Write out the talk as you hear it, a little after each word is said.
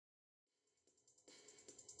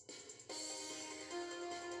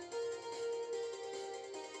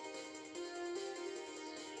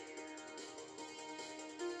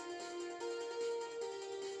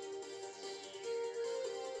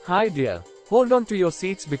Hi dear, hold on to your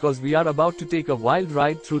seats because we are about to take a wild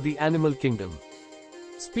ride through the animal kingdom.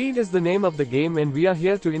 Speed is the name of the game and we are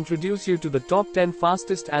here to introduce you to the top 10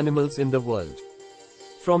 fastest animals in the world.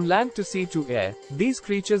 From land to sea to air, these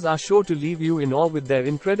creatures are sure to leave you in awe with their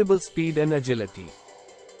incredible speed and agility.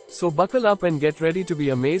 So buckle up and get ready to be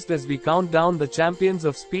amazed as we count down the champions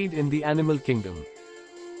of speed in the animal kingdom.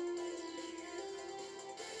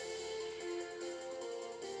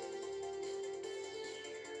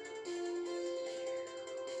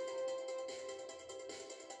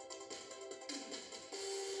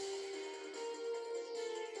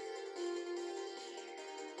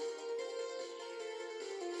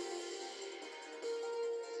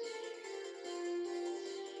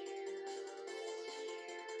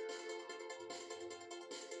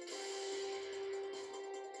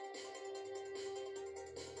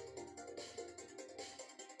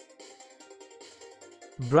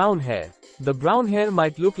 Brown hare. The brown hare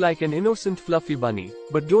might look like an innocent fluffy bunny,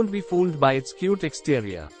 but don't be fooled by its cute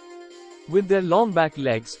exterior. With their long back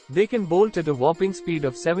legs, they can bolt at a whopping speed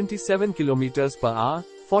of 77 km per hour,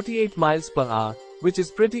 48 miles per hour, which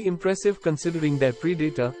is pretty impressive considering their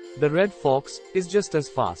predator, the red fox, is just as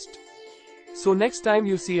fast. So next time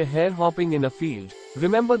you see a hare hopping in a field,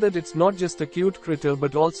 remember that it's not just a cute critter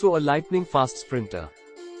but also a lightning fast sprinter.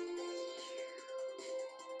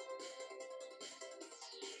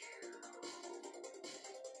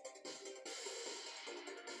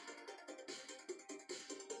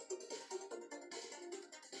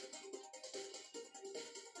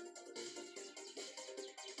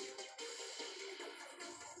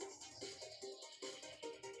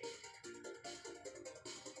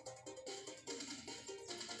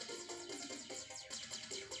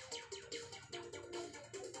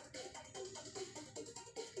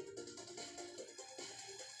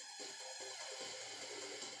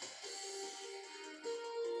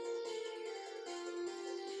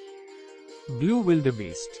 Blue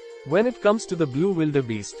wildebeest. When it comes to the blue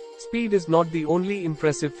wildebeest, speed is not the only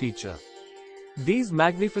impressive feature. These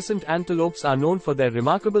magnificent antelopes are known for their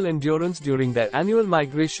remarkable endurance during their annual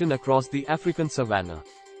migration across the African savanna.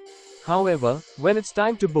 However, when it's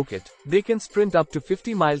time to book it, they can sprint up to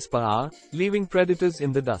 50 miles per hour, leaving predators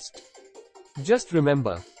in the dust. Just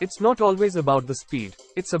remember, it's not always about the speed,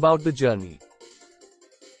 it's about the journey.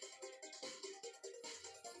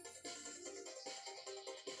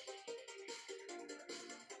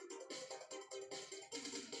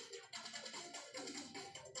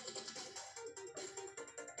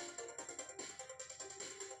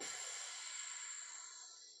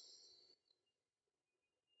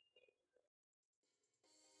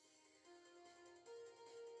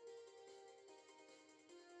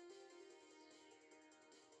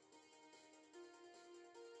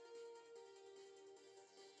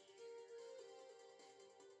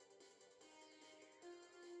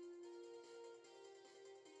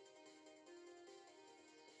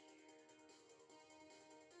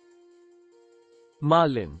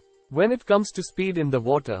 Marlin. When it comes to speed in the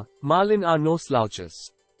water, marlin are no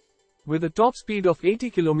slouches. With a top speed of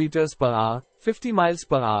 80 km per hour, 50 miles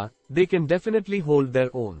per hour, they can definitely hold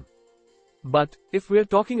their own. But, if we're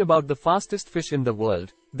talking about the fastest fish in the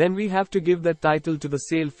world, then we have to give that title to the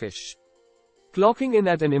sailfish. Clocking in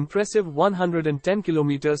at an impressive 110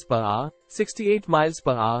 km per hour, 68 miles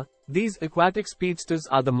per hour, these aquatic speedsters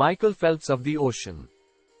are the Michael Phelps of the ocean.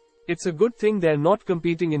 It's a good thing they're not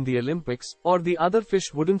competing in the Olympics, or the other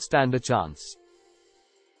fish wouldn't stand a chance.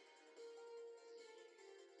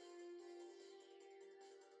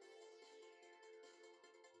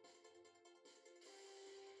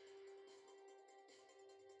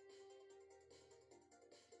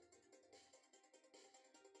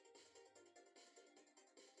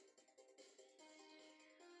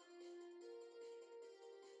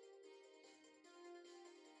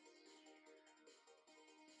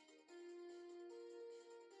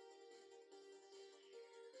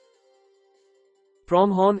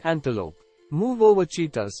 Pronghorn antelope. Move over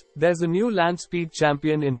cheetahs, there's a new land speed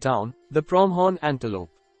champion in town, the pronghorn antelope.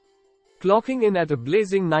 Clocking in at a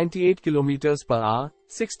blazing 98 km per hour,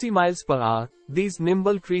 60 miles per hour, these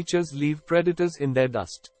nimble creatures leave predators in their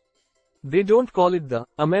dust. They don't call it the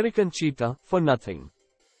American cheetah for nothing.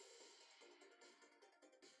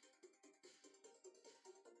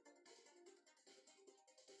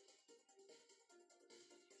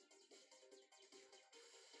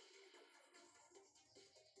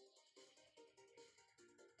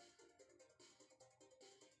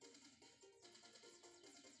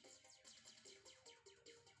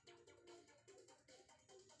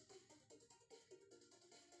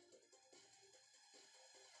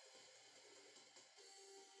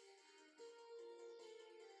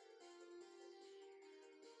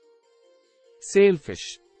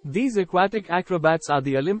 Sailfish. These aquatic acrobats are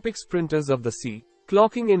the Olympic sprinters of the sea,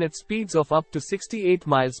 clocking in at speeds of up to 68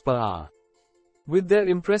 miles per hour. With their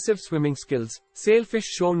impressive swimming skills, sailfish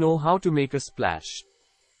sure know how to make a splash.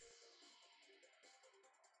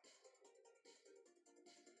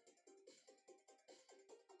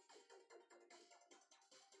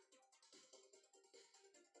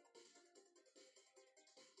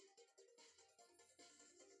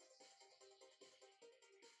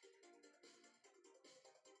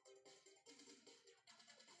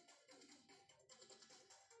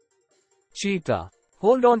 Cheetah.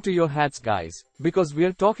 Hold on to your hats guys, because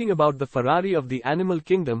we're talking about the Ferrari of the animal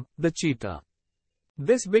kingdom, the cheetah.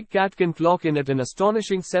 This big cat can clock in at an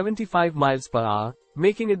astonishing 75 miles per hour,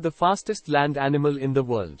 making it the fastest land animal in the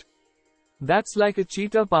world. That's like a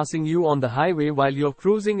cheetah passing you on the highway while you're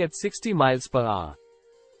cruising at 60 miles per hour.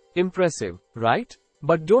 Impressive, right?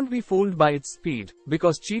 But don't be fooled by its speed,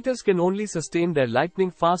 because cheetahs can only sustain their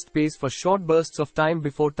lightning-fast pace for short bursts of time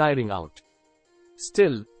before tiring out.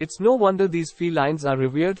 Still, it's no wonder these felines are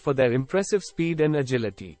revered for their impressive speed and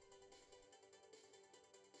agility.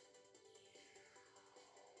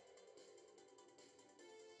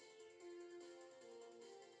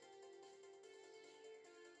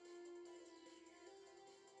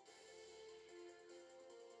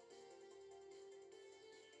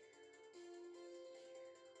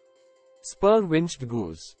 Spur-Winged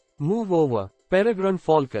goose. Move over, Peregrine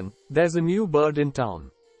falcon, there's a new bird in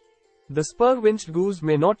town. The spur-winged goose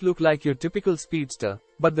may not look like your typical speedster,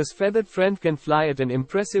 but this feathered friend can fly at an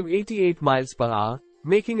impressive 88 miles per hour,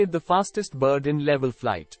 making it the fastest bird in level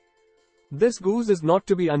flight. This goose is not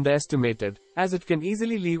to be underestimated, as it can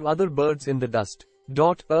easily leave other birds in the dust.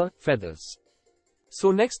 Feathers.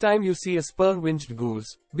 So next time you see a spur-winged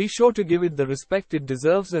goose, be sure to give it the respect it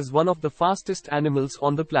deserves as one of the fastest animals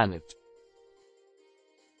on the planet.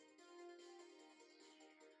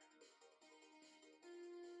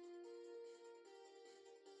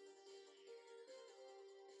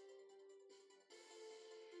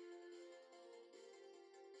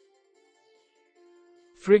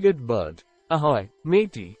 Frigate bird. Ahoy,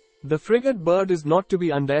 matey. The frigate bird is not to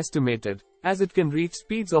be underestimated, as it can reach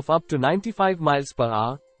speeds of up to 95 miles per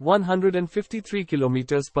hour, 153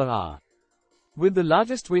 kilometers per hour. With the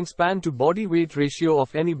largest wingspan to body weight ratio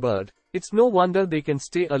of any bird, it's no wonder they can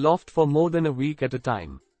stay aloft for more than a week at a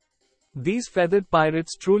time. These feathered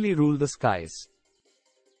pirates truly rule the skies.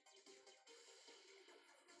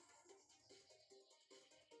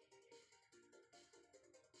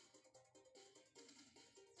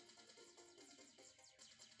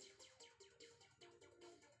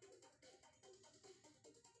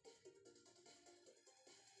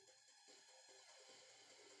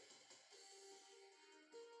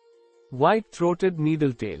 White-throated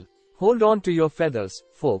needletail. Hold on to your feathers,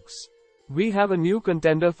 folks. We have a new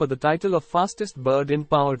contender for the title of fastest bird in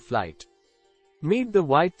powered flight. Meet the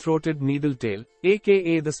white-throated needletail,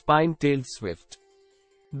 aka the spine-tailed swift.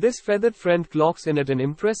 This feathered friend clocks in at an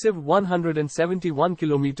impressive 171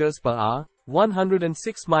 kilometers per hour,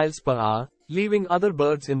 106 miles per hour, leaving other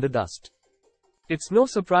birds in the dust. It's no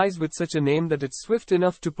surprise with such a name that it's swift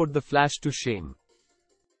enough to put the Flash to shame.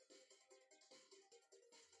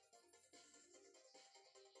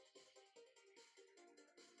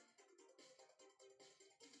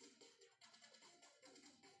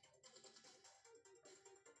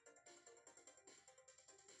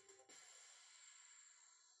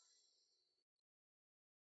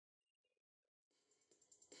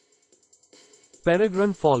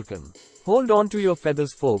 Peregrine falcon. Hold on to your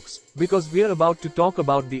feathers folks, because we're about to talk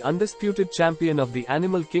about the undisputed champion of the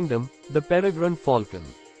animal kingdom, the peregrine falcon.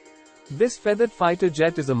 This feathered fighter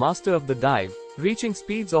jet is a master of the dive, reaching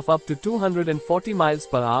speeds of up to 240 miles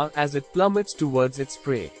per hour as it plummets towards its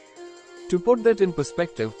prey. To put that in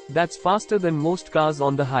perspective, that's faster than most cars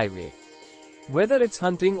on the highway. Whether it's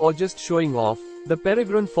hunting or just showing off, the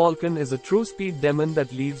peregrine falcon is a true speed demon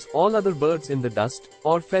that leaves all other birds in the dust,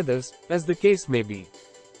 or feathers, as the case may be.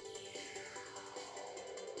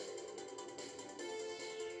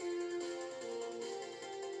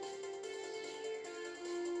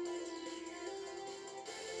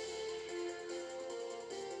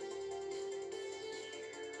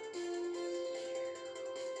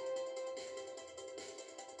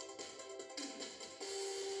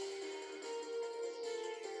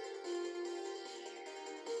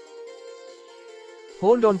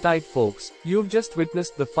 Hold on tight folks, you've just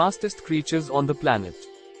witnessed the fastest creatures on the planet.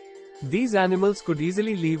 These animals could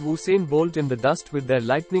easily leave Usain Bolt in the dust with their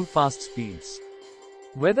lightning-fast speeds.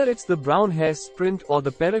 Whether it's the brown hare's sprint or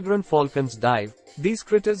the peregrine falcon's dive, these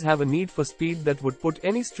critters have a need for speed that would put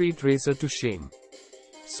any street racer to shame.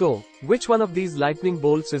 So, which one of these lightning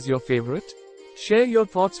bolts is your favorite? Share your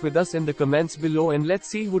thoughts with us in the comments below and let's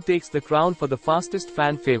see who takes the crown for the fastest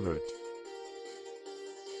fan favorite.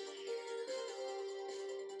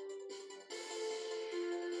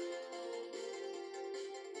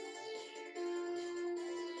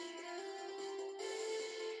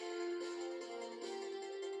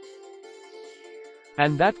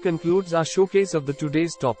 And that concludes our showcase of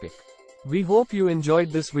today's topic. We hope you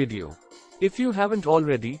enjoyed this video. If you haven't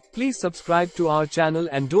already, please subscribe to our channel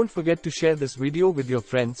and don't forget to share this video with your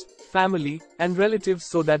friends, family, and relatives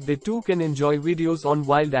so that they too can enjoy videos on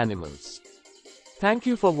wild animals. Thank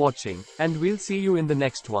you for watching, and we'll see you in the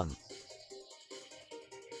next one.